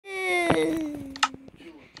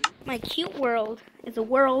My cute world is a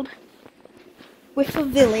world with a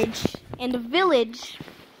village, and a village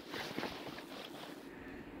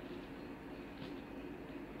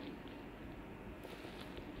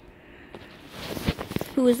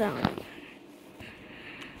who is on.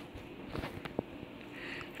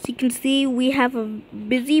 So you can see we have a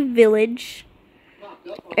busy village.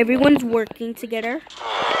 Everyone's working together.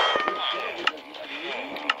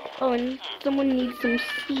 Oh, and someone needs some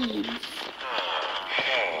seeds.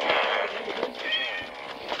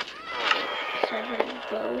 So I'm gonna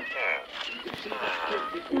go.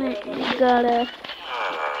 We gotta.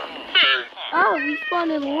 Oh, we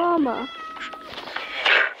spawned a llama.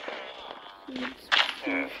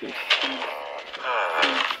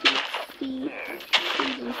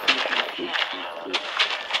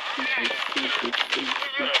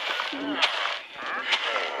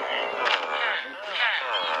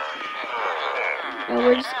 And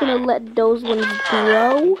we're just gonna let those ones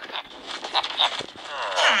grow.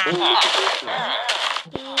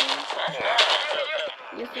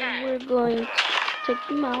 Yes, and we're going to take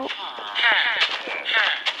them out.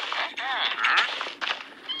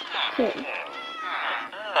 Okay.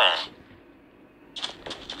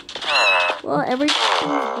 Well,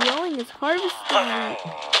 everything's growing is harvesting.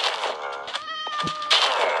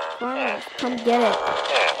 Farmers, come get it.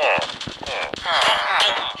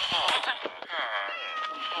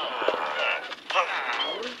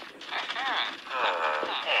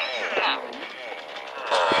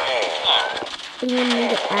 Anyone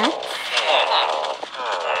need an axe?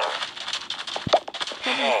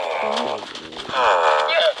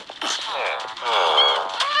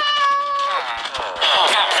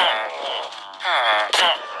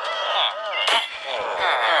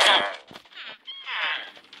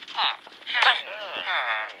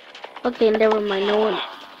 Okay, never mind. No one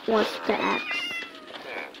wants the axe.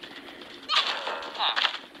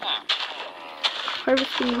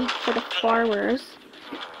 Harvesting wheat for the farmers.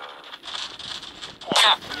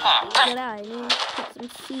 Get out, I need to put some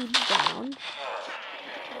seeds down.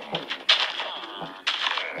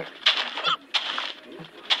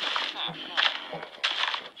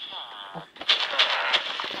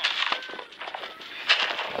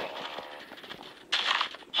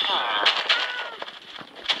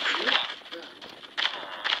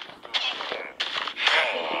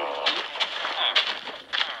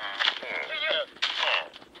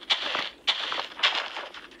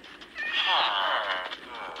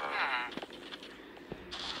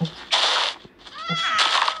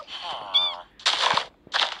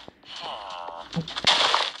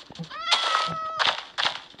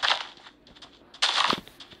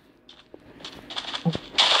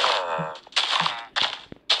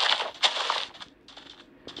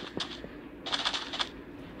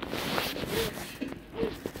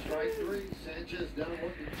 Sanchez done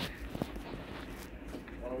working.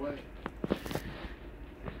 One away.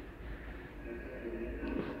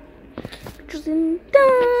 Just in time.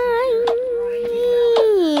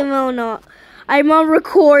 Oh no. I'm on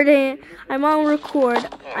recording. I'm on record.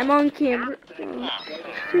 I'm on camera.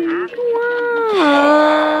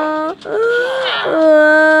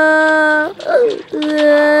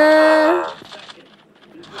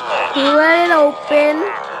 Let it open.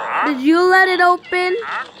 Did you let it open?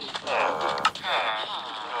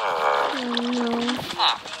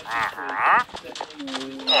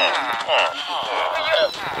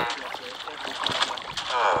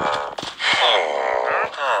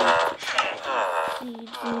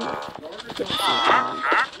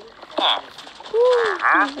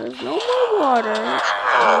 There's no more water. No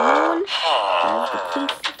one has the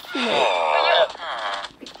place to float.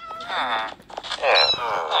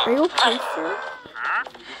 Are you okay, sir?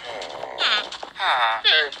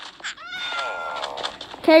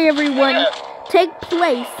 Okay, everyone, take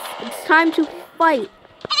place. It's time to fight.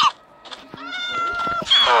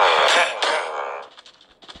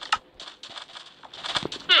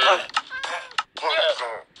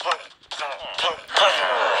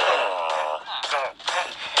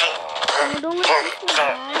 Don't let this one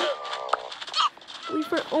die. We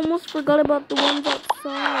almost forgot about the ones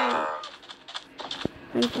outside.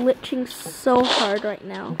 I'm glitching so hard right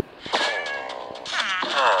now.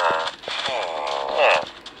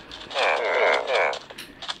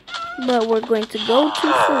 But we're going to go to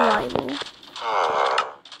survival.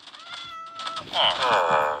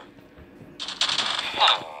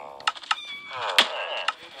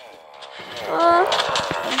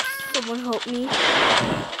 Someone help me.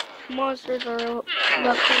 Monsters are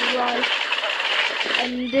about to rise.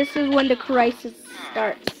 And this is when the crisis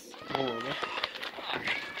starts.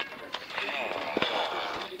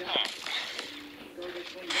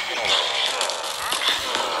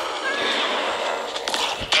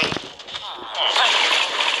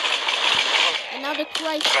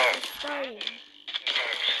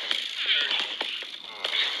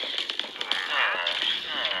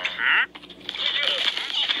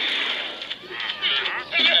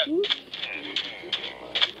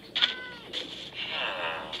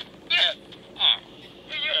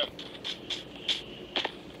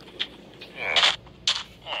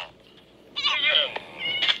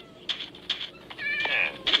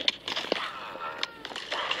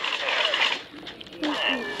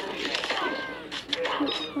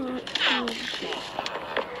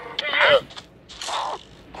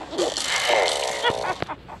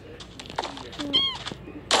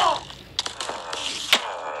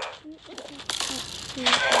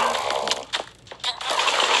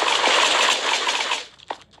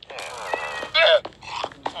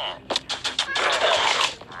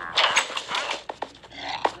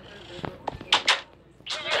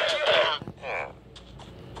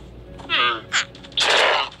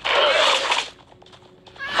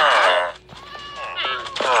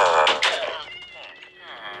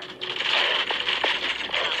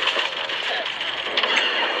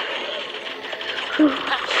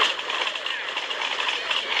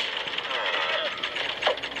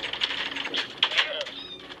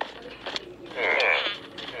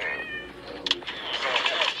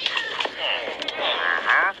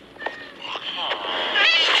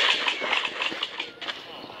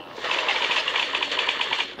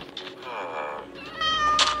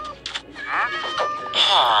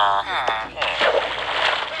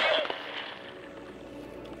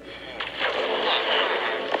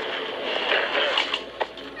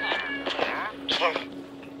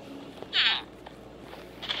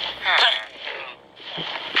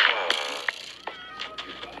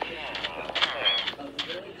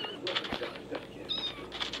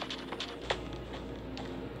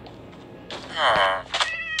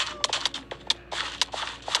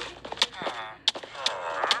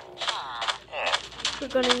 We're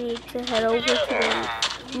gonna need to head over to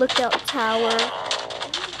the lookout tower.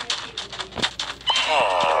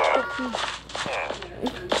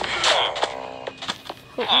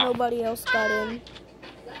 Hope nobody else got in.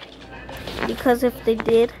 Because if they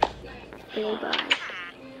did, they'll die.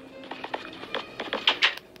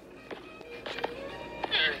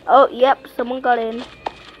 Oh, yep, someone got in.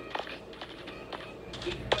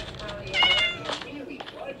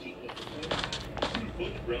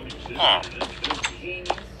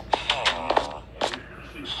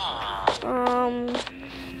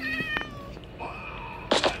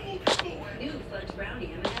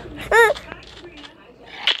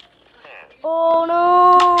 Oh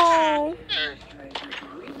no!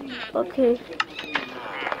 Okay.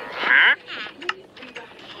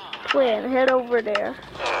 Plan, head over there.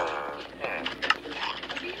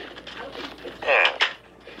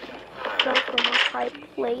 Come from a high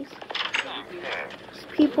place. There's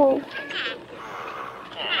people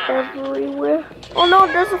everywhere. Oh no,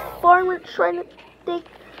 there's a farmer trying to take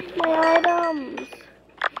my items.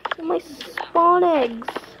 My spawn eggs.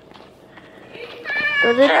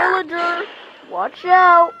 There's a villager. Watch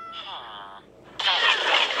out.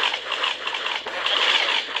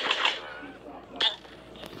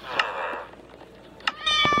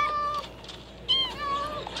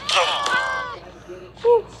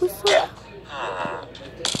 Ooh, who's that?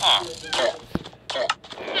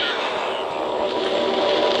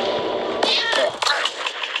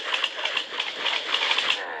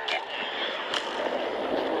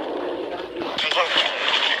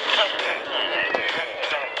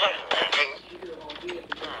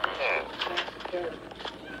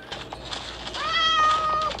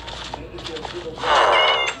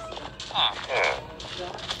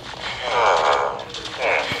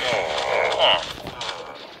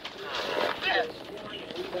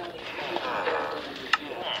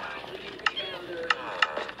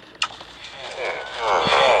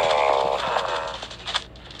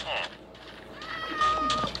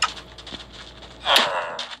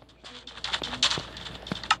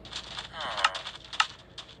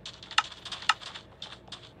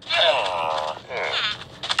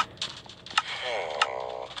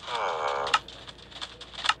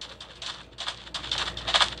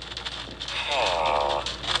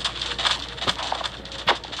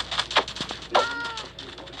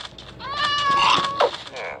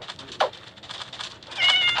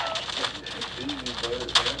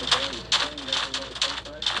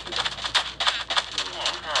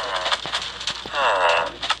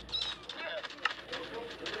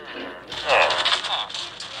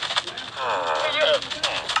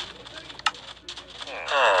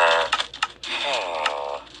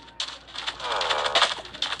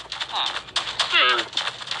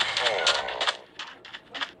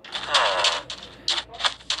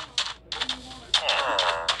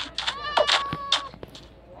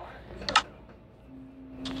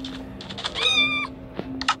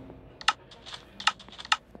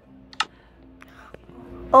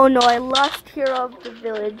 Oh no, I lost Hero of the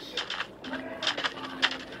Village.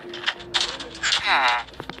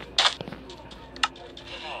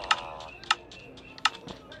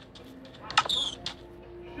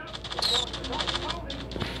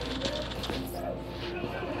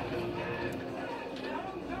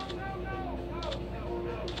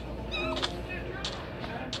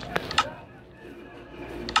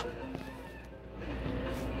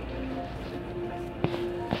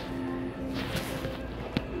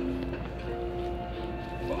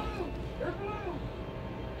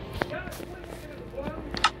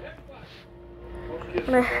 I'm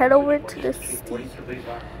gonna head over to the city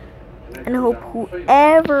and hope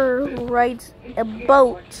whoever rides a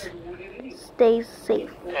boat stays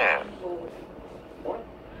safe.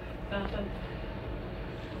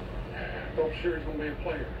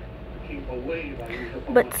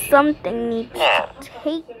 But something needs to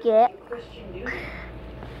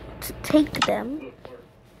take them.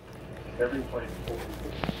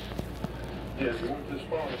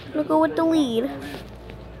 I'll go with the lead.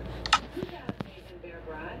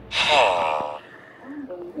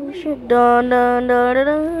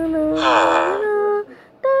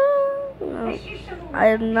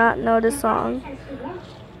 I do not know the song.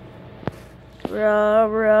 Row,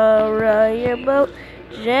 row, row your boat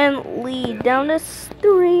gently down the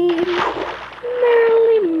stream.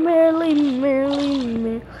 Merrily, merrily, merrily,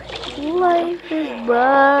 merrily. Life is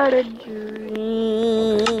but a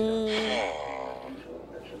dream.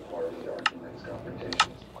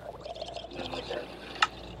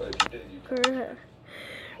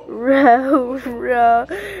 Row, row,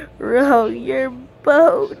 row your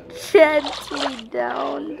boat gently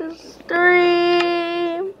down the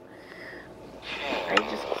stream. I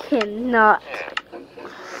just cannot.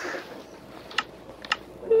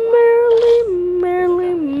 Merrily,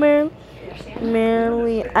 merrily, merrily,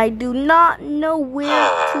 merrily. I do not know where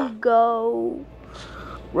to go.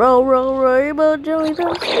 Row, row, row your boat gently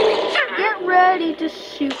down the stream. Get ready to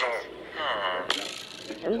shoot.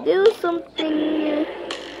 And do something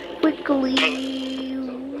quickly.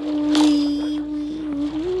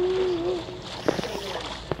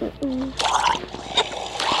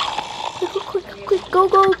 Quick, go,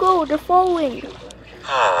 go, go. They're following.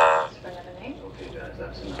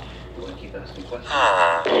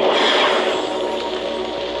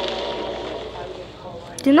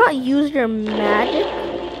 Do not use your magic.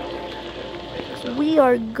 We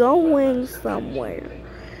are going somewhere.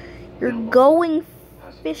 You're going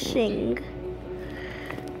fishing.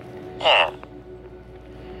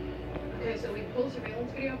 Okay, so we pulled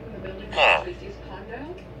surveillance video from the building next to Lucy's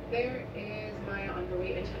condo. There is Maya on her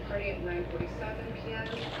way into the party at 9:47 p.m.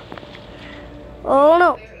 Oh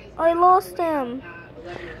no, I lost him.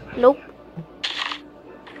 Nope.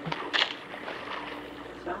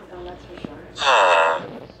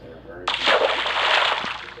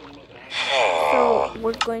 So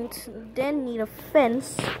we're going to then need a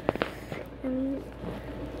fence. And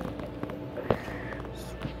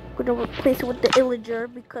we're gonna replace it with the illager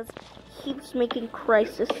because it keeps making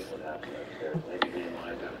crisis.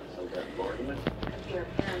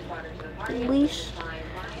 Leash.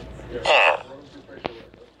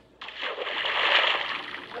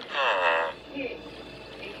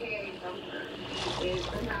 Is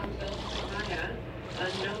from Brownsville, Maya, a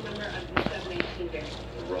known member of the 718 gang.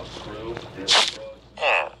 The rough crew,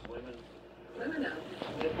 women. Women know.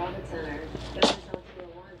 The profit center doesn't sell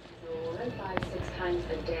 201, so 5-6 times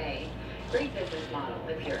a day. Great business model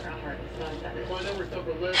if you're a heart and son. Find out where stuff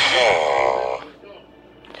are living.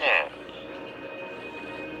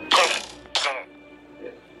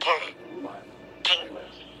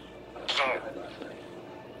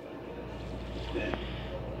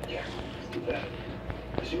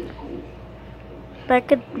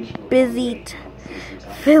 Back at Busy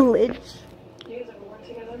Village.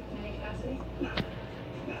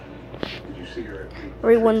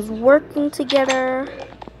 Everyone's working together.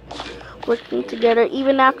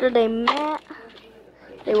 Even after they met,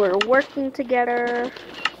 they were working together.